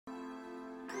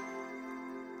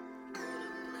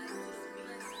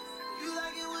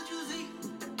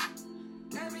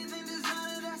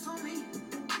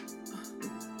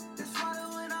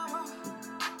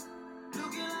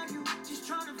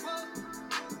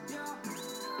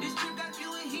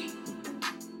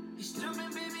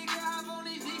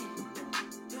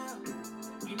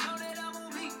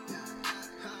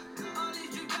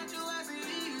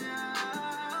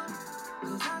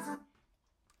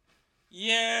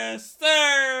Yes,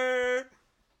 sir.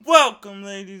 Welcome,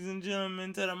 ladies and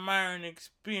gentlemen, to the Myron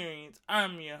Experience.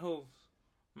 I'm your host,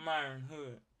 Myron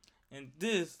Hood. And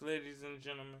this, ladies and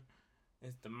gentlemen,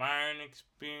 is the Myron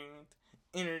Experience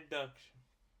introduction.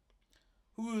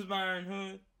 Who is Myron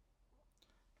Hood?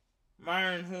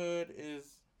 Myron Hood is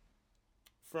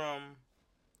from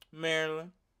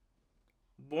Maryland.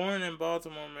 Born in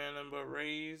Baltimore, Maryland, but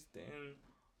raised in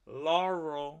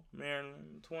Laurel,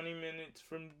 Maryland, 20 minutes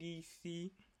from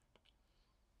D.C.,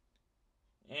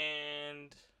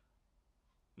 and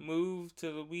moved to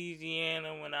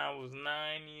Louisiana when I was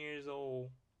 9 years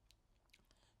old.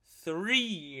 3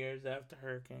 years after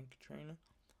Hurricane Katrina.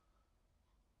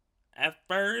 At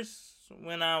first,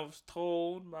 when I was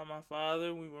told by my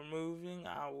father we were moving,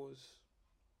 I was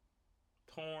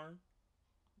torn.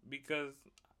 Because,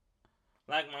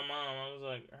 like my mom, I was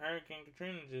like, Hurricane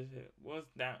Katrina just hit. What's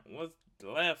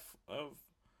left of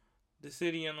the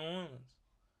city of New Orleans?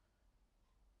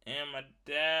 And my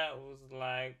dad was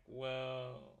like,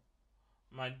 well,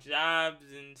 my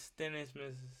job's in Stennis,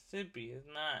 Mississippi. It's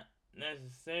not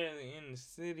necessarily in the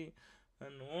city of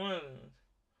New Orleans.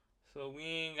 So we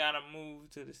ain't got to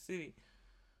move to the city.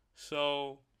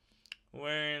 So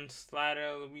we're in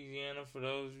Slidell, Louisiana. For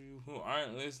those of you who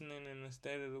aren't listening in the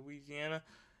state of Louisiana,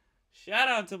 shout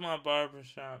out to my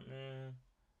barbershop, man,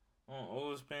 on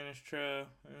Old Spanish Trail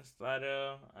in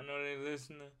Slidell. I know they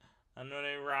listening. I know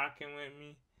they rocking with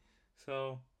me.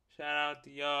 So, shout out to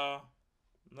y'all.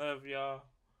 Love y'all.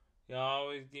 Y'all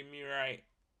always get me right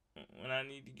when I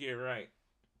need to get right.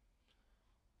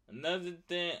 Another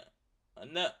thing,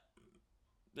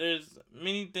 there's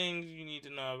many things you need to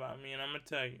know about me, and I'm going to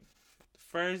tell you. The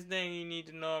first thing you need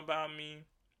to know about me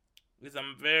is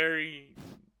I'm very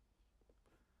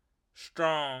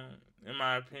strong, in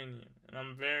my opinion. And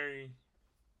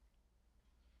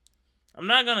I'm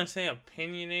not going to say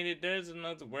opinionated. There's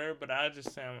another word, but I'll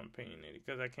just say I'm opinionated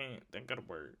because I can't think of the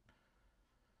word.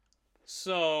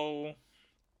 So,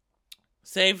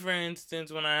 say for instance,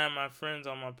 when I have my friends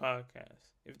on my podcast,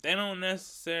 if they don't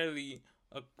necessarily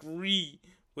agree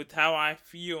with how I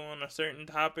feel on a certain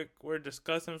topic we're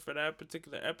discussing for that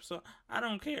particular episode, I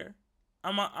don't care.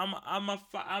 I'm a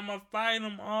fight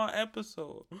them all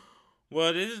episode.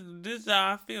 Well, this is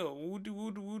how I feel. Woo,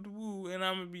 and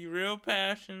I'm going to be real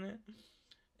passionate.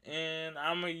 And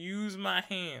I'm going to use my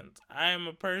hands. I am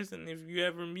a person, if you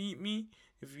ever meet me,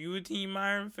 if you a Team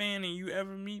Myron fan and you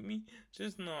ever meet me,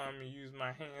 just know I'm going to use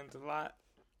my hands a lot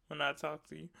when I talk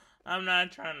to you. I'm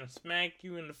not trying to smack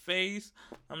you in the face.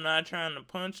 I'm not trying to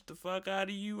punch the fuck out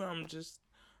of you. I'm just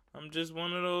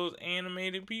one of those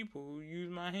animated people who use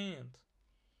my hands.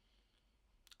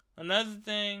 Another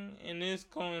thing, and this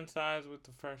coincides with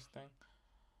the first thing,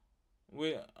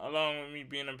 along with me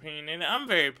being opinionated, I'm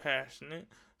very passionate.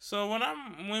 So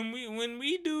when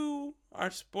we do our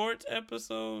sports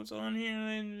episodes on here,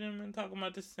 ladies and gentlemen, talking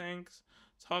about the Saints,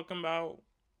 talking about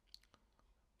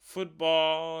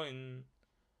football and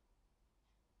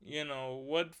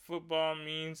what football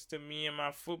means to me and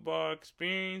my football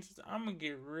experiences, I'm gonna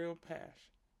get real passionate.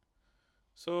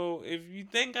 So, if you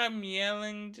think I'm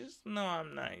yelling, just know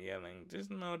I'm not yelling.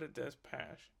 Just know that that's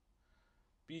passion.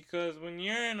 Because when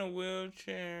you're in a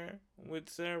wheelchair with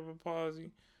cerebral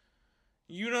palsy,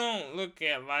 you don't look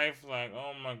at life like,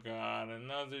 oh my God,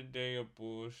 another day of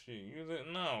bullshit. You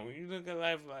look at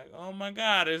life like, oh my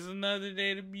God, it's another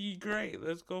day to be great.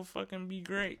 Let's go fucking be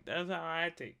great. That's how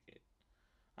I take it.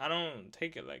 I don't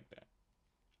take it like that.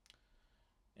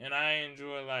 And I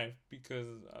enjoy life because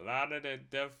a lot of the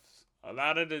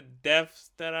deaths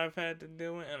that I've had to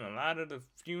deal with and a lot of the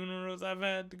funerals I've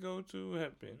had to go to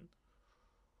have been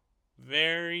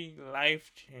very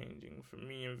life-changing for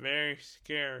me and very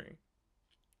scary.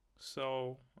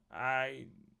 So I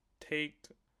take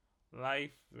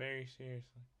life very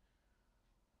seriously.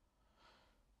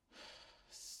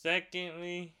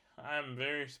 Secondly, I'm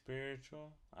very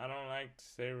spiritual. I don't like to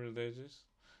say religious.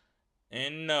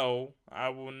 And no, I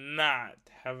will not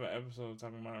have an episode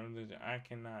talking about religion. I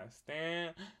cannot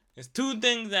stand. There's two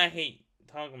things I hate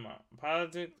talking about: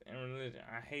 politics and religion.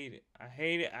 I hate it. I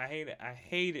hate it. I hate it. I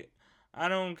hate it. I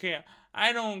don't care.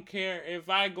 I don't care if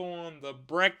I go on the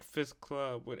Breakfast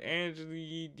Club with Angela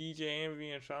Yee, DJ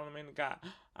Envy, and Charlamagne the God.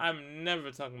 I'm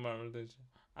never talking about religion.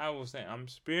 I will say I'm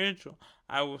spiritual.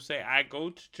 I will say I go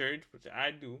to church, which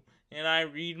I do, and I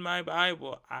read my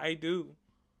Bible. I do.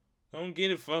 Don't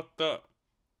get it fucked up.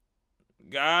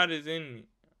 God is in me.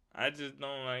 I just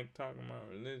don't like talking about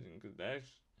religion because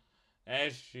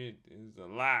that shit is a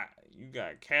lot. You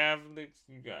got Catholics,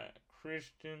 you got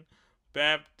Christian,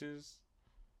 Baptists.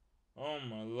 Oh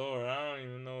my Lord, I don't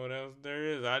even know what else there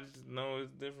is. I just know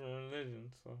it's different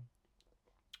religions. So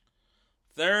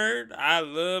Third, I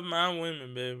love my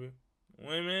women, baby.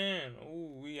 Women,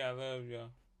 ooh, I love y'all.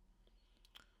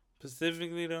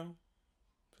 Specifically, though,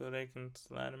 so they can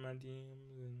slide in my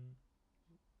DMs and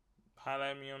holler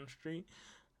at me on the street.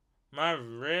 My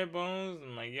red bones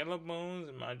and my yellow bones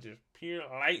and my just pure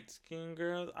light skin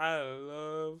girls, I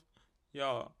love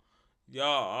y'all. Y'all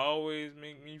always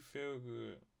make me feel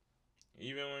good.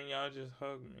 Even when y'all just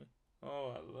hug me.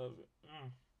 Oh, I love it.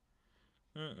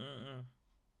 Mm.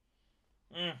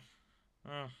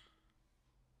 Mm.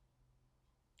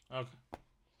 Okay.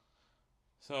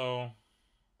 So,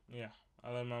 yeah,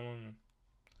 I love my women.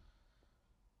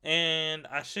 And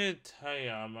I should tell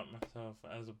y'all about myself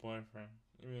as a boyfriend,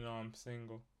 even though I'm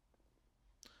single.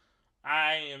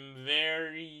 I am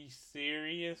very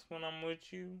serious when I'm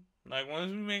with you. Like,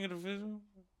 once we make it official,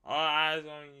 all eyes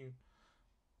on you.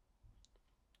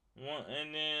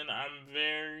 And then I'm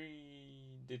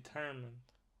very determined.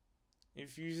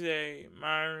 If you say,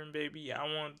 Myron, baby, I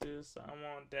want this, I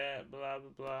want that, blah, blah,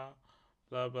 blah,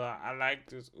 blah, blah. I like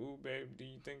this. Ooh, babe, do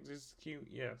you think this is cute?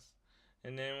 Yes.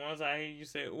 And then once I hear you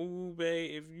say, ooh,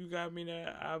 babe, if you got me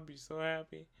that, I'll be so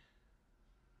happy.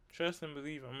 Trust and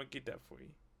believe I'm going to get that for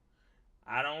you.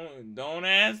 Don't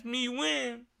ask me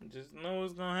when. Just know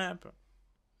it's going to happen.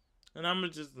 And I'm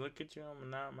going to just look at you, I'm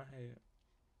going to nod my head.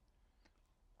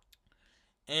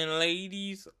 And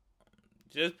ladies,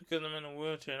 just because I'm in a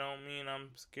wheelchair don't mean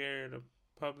I'm scared of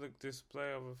public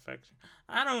display of affection.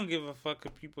 I don't give a fuck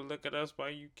if people look at us while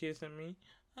you kissing me.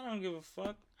 I don't give a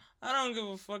fuck. I don't give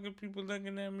a fuck if people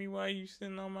looking at me while you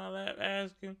sitting on my lap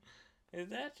asking, is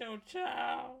that your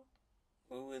child?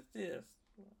 Who is this?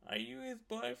 Are you his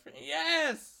boyfriend?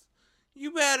 Yes!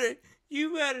 You better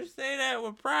say that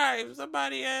with pride. If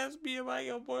somebody asks me about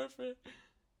your boyfriend,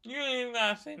 you ain't even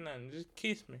gotta say nothing. Just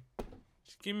kiss me.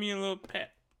 Just give me a little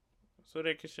pat so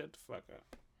they can shut the fuck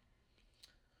up.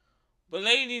 But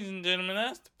ladies and gentlemen,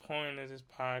 that's the point of this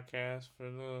podcast for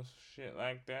little shit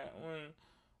like that.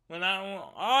 When I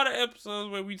want all the episodes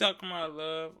where we talk about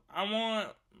love, I want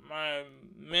my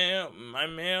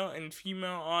male and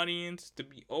female audience to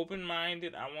be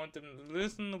open-minded. I want them to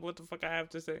listen to what the fuck I have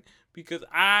to say, because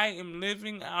I am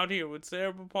living out here with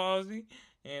cerebral palsy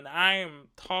and I am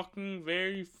talking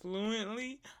very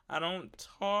fluently. I don't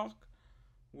talk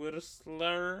with a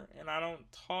slur and I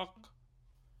don't talk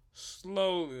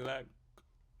slowly. Like,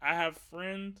 I have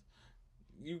friends,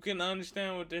 you can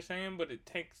understand what they're saying, but it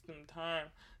takes them time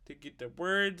to get their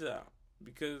words out,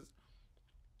 because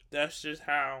that's just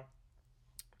how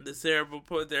their cerebral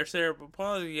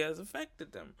palsy has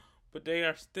affected them. But they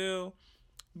are still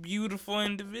beautiful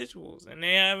individuals, and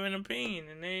they have an opinion,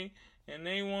 and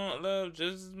they want love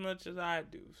just as much as I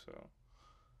do. So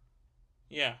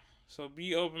yeah, so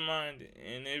be open minded,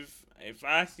 and if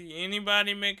I see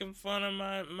anybody making fun of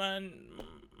my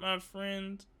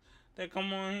friends that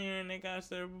come on here and they got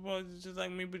cerebral palsy just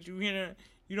like me, but you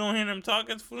don't hear them talk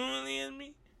as fluently as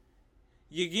me,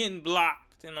 you're getting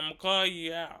blocked, and I'm gonna call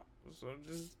you out. So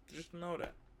just know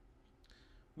that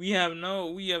we have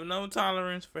no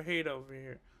tolerance for hate over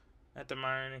here at the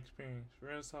Myron Experience.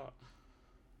 Real talk.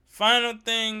 Final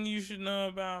thing you should know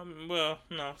about, well,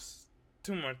 no,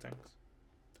 two more things.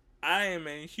 I am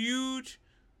a huge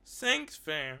Saints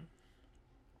fan.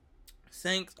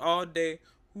 Saints all day.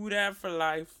 Who dat for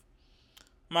life?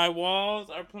 My walls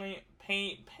are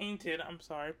painted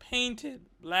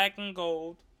black and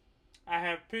gold. I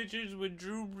have pictures with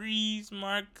Drew Brees,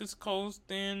 Marcus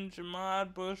Colston,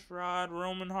 Jamad Bushrod,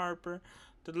 Roman Harper,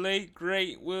 the late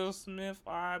great Will Smith,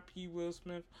 R.I.P. Will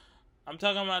Smith. I'm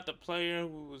talking about the player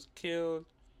who was killed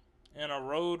in a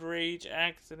road rage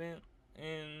accident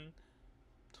in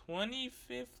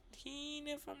 2015,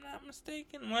 if I'm not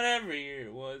mistaken. Whatever year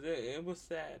it was. It was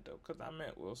sad, though, because I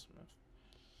met Will Smith.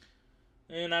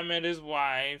 And I met his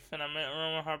wife, and I met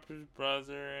Roman Harper's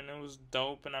brother, and it was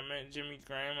dope. And I met Jimmy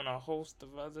Graham and a host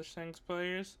of other Saints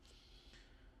players.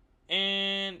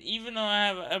 And even though I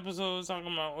have an episode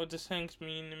talking about what the Saints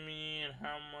mean to me and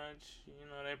how much,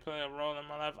 they play a role in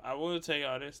my life, I will tell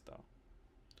y'all this, though.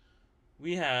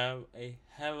 We have a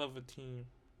hell of a team.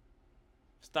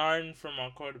 Starting from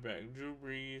our quarterback, Drew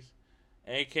Brees,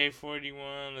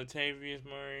 AK-41, Latavius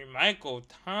Murray, Michael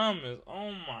Thomas.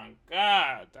 Oh my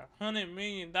God, the $100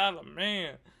 million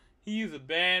man. He's a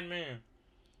bad man.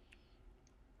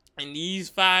 And these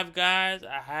five guys,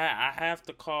 I have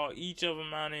to call each of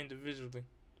them out individually.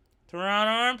 Teron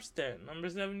Armstead, number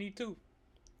 72.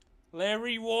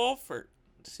 Larry Walford,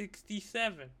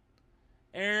 67.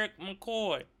 Eric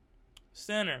McCoy,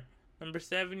 center, number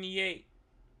 78.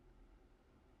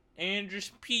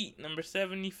 Andrews Pete, number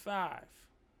 75.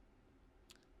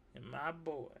 And my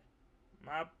boy,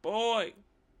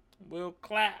 Will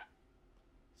clap.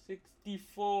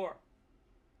 64.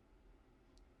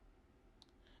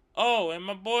 Oh, and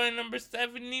my boy number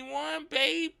 71,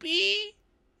 baby.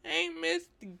 Ain't missed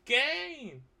the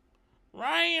game.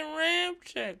 Ryan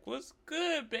Ramczyk. What's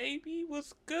good, baby?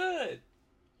 What's good?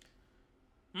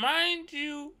 Mind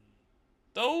you,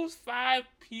 those 5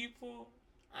 people,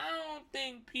 I don't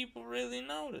think people really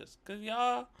notice. Because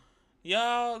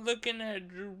y'all looking at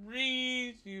Drew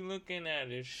Brees, you looking at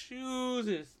his shoes,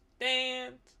 his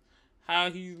stance, how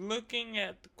he's looking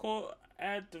at the court,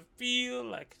 at the field,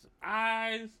 like his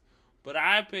eyes. But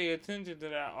I pay attention to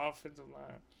that offensive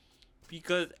line.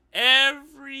 Because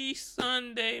every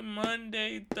Sunday,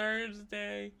 Monday,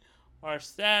 Thursday, or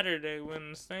Saturday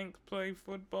when the Saints play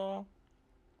football,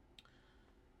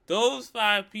 those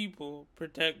 5 people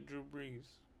protect Drew Brees.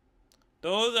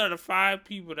 Those are the 5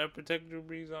 people that protect Drew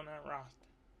Brees on that roster.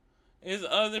 There's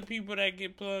other people that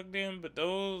get plugged in, but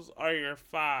those are your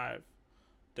 5.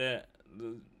 That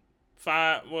the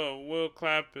 5. Well, Will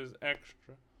Clapp is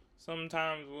extra.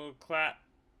 Sometimes Will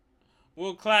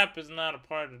Clapp is not a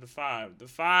part of the 5. The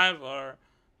 5 are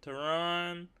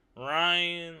Teron,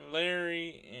 Ryan,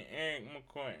 Larry, and Eric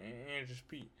McCoy, and Andrew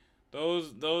Speed.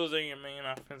 Those are your main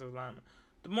offensive linemen.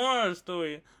 The moral of the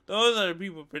story, those are the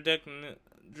people protecting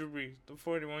Drew Brees, the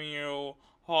 41-year-old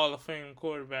Hall of Fame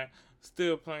quarterback,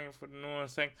 still playing for the New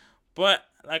Orleans Saints. But,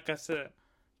 like I said,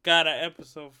 got an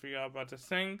episode for y'all about the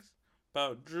Saints,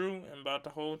 about Drew, and about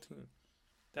the whole team.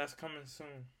 That's coming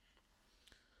soon.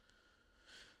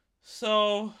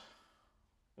 So,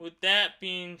 with that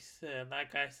being said,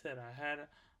 like I said,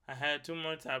 I had 2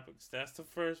 more topics. That's the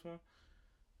first one.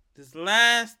 This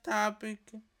last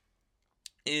topic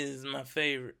is my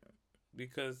favorite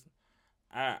because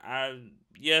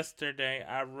yesterday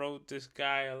I wrote this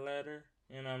guy a letter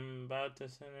and I'm about to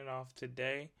send it off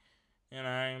today, and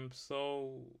I am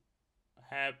so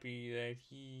happy that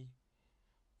he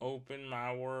opened my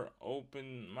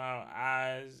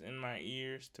eyes and my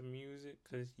ears to music,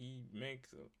 because he makes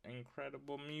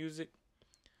incredible music.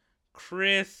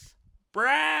 Chris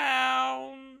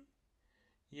Brown.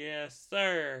 Yes,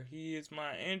 sir. He is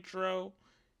my intro.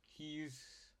 He's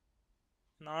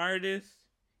an artist.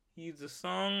 He's a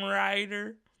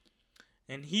songwriter.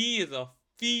 And he is a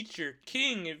feature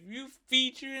king. If you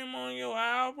feature him on your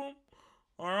album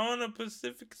or on a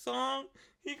specific song,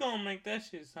 he gonna make that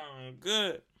shit sound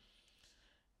good.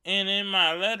 And in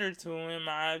my letter to him,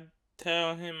 I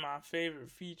tell him my favorite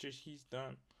features he's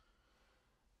done.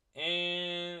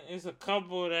 And it's a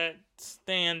couple that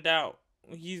stand out.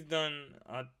 He's done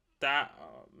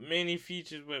many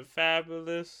features with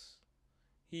Fabulous.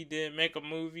 He did Make a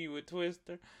Movie with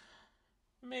Twister.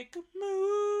 Make a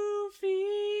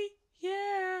movie,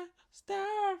 yeah,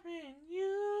 starring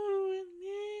you and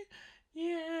me,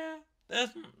 yeah.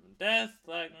 That's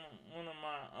like one of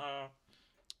my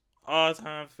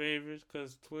all-time favorites,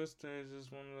 because Twister is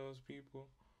just one of those people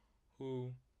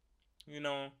who,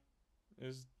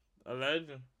 is a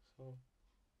legend.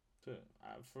 So,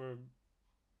 for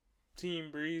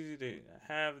Team Breezy to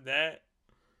have that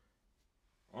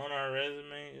on our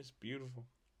resume, it's beautiful.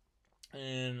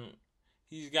 And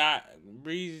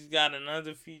Breezy's got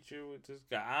another feature with this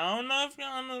guy. I don't know if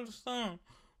y'all know the song,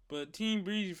 but Team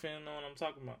Breezy fans know what I'm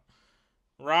talking about.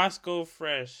 Roscoe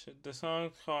Fresh. The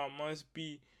song's called Must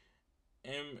Be.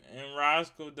 And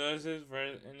Roscoe does his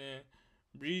verse, and then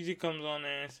Breezy comes on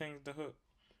there and sings the hook.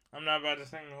 I'm not about to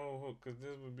sing the whole hook because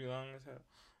this would be long as hell.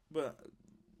 But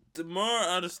the moral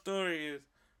of the story is,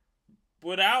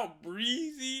 without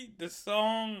Breezy, the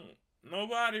song,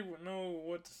 nobody would know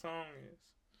what the song is.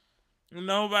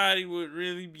 Nobody would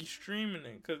really be streaming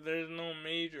it because there's no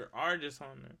major artists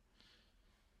on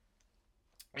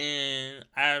there. And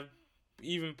I've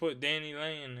even put Danny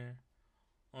Lane in there.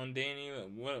 On Danny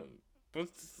Lane. Well, but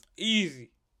it's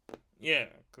easy. Yeah,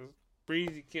 because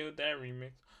Breezy killed that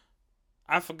remix.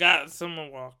 I forgot Summer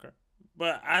Walker.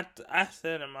 But I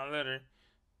said in my letter,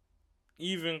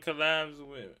 even collabs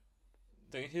with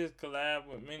his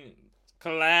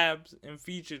collabs and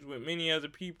features with many other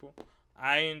people,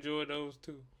 I enjoy those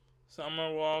too.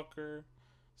 Summer Walker,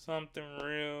 Something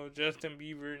Real, Justin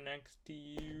Bieber, Next to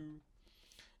You.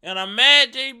 And I'm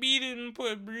mad JB didn't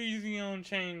put Breezy on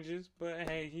Changes, but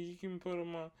hey, he can put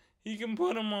him on. He can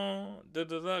put him on the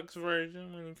deluxe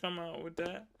version when he come out with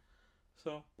that.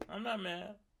 So I'm not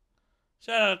mad.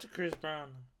 Shout out to Chris Brown.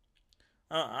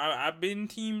 I've been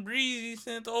Team Breezy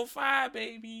since 2005,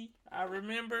 baby. I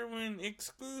remember when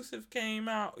Exclusive came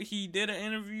out. He did an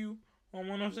interview on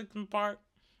 106 in Park.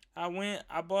 I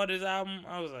bought his album.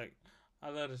 I was like, I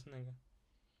love this nigga.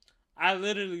 I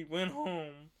literally went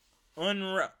home,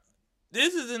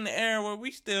 this is in the era where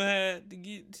we still had to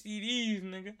get CDs,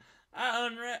 nigga. I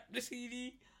unwrapped the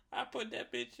CD. I put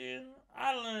that bitch in.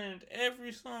 I learned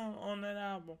every song on that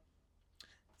album.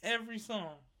 Every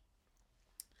song.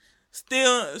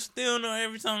 Still know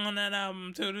every song on that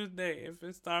album to this day. If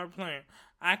it start playing,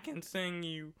 I can sing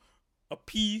you a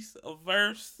piece, a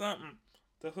verse, something.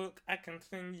 The hook, I can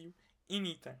sing you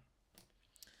anything.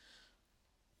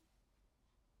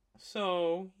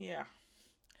 So, yeah.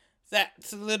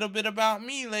 That's a little bit about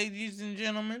me, ladies and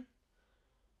gentlemen.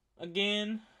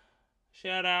 Again,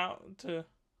 shout out to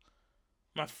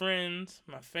my friends,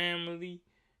 my family,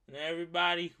 and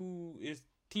everybody who is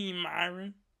Team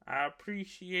Myron. I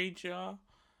appreciate y'all.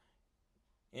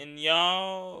 And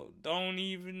y'all don't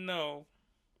even know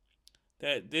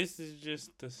that this is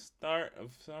just the start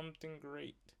of something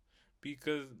great.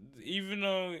 Because even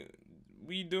though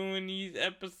we doing these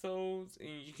episodes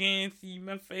and you can't see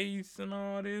my face and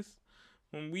all this,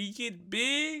 when we get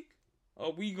big,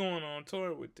 we going on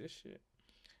tour with this shit.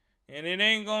 And it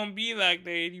ain't gonna be like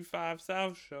the 85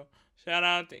 South Show. Shout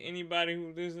out to anybody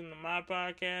who listens to my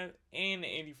podcast and the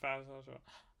 85 South Show.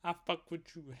 I fuck with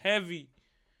you heavy.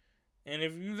 And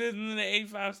if you listen to the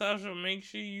 85 South Show, make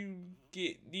sure you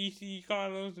get DC,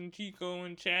 Carlos, and Chico,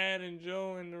 and Chad, and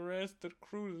Joe, and the rest of the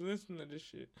crew to listen to this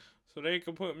shit. So they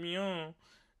could put me on.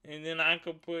 And then I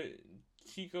could put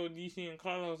Chico, DC, and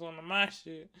Carlos on my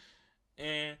shit.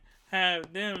 And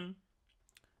have them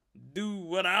do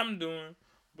what I'm doing,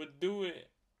 but do it.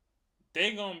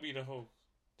 They gonna be the host.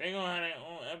 They gonna have their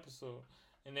own episode.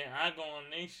 And then I go on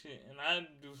their shit and I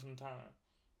do some time.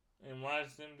 And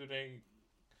watch them do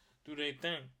they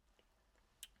thing.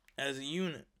 As a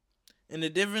unit. And the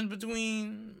difference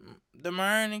between the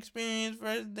Myron Experience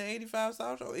versus the 85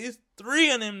 South Show is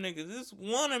 3 of them niggas. It's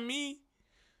 1 of me.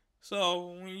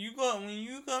 So when you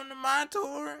come to my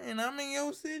tour and I'm in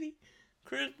your city,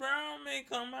 Chris Brown may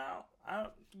come out.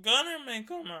 Gunner may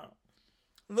come out.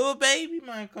 Lil Baby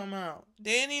might come out.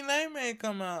 Danny Lay may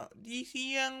come out.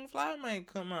 DC Young Fly may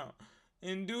come out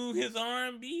and do his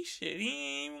R&B shit.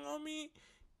 He ain't even gonna be.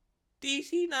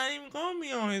 DC not even gonna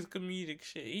be on his comedic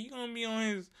shit. He gonna be on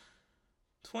his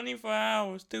 24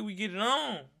 hours till we get it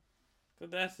on. Cause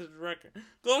that's his record.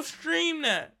 Go stream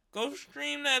that. Go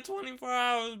stream that 24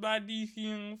 hours by DC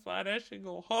Young Fly. That shit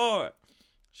go hard.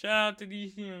 Shout out to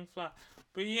DC Young Fly.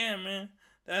 But yeah, man,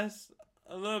 that's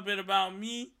a little bit about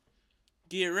me.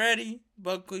 Get ready.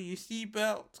 Buckle your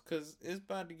seatbelts, because it's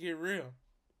about to get real.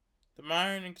 The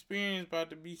Myron Experience about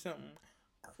to be something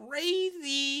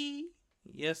crazy.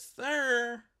 Yes,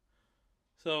 sir.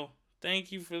 So,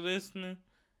 thank you for listening.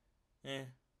 And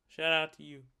shout out to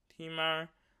you, Team Myron.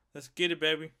 Let's get it,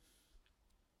 baby.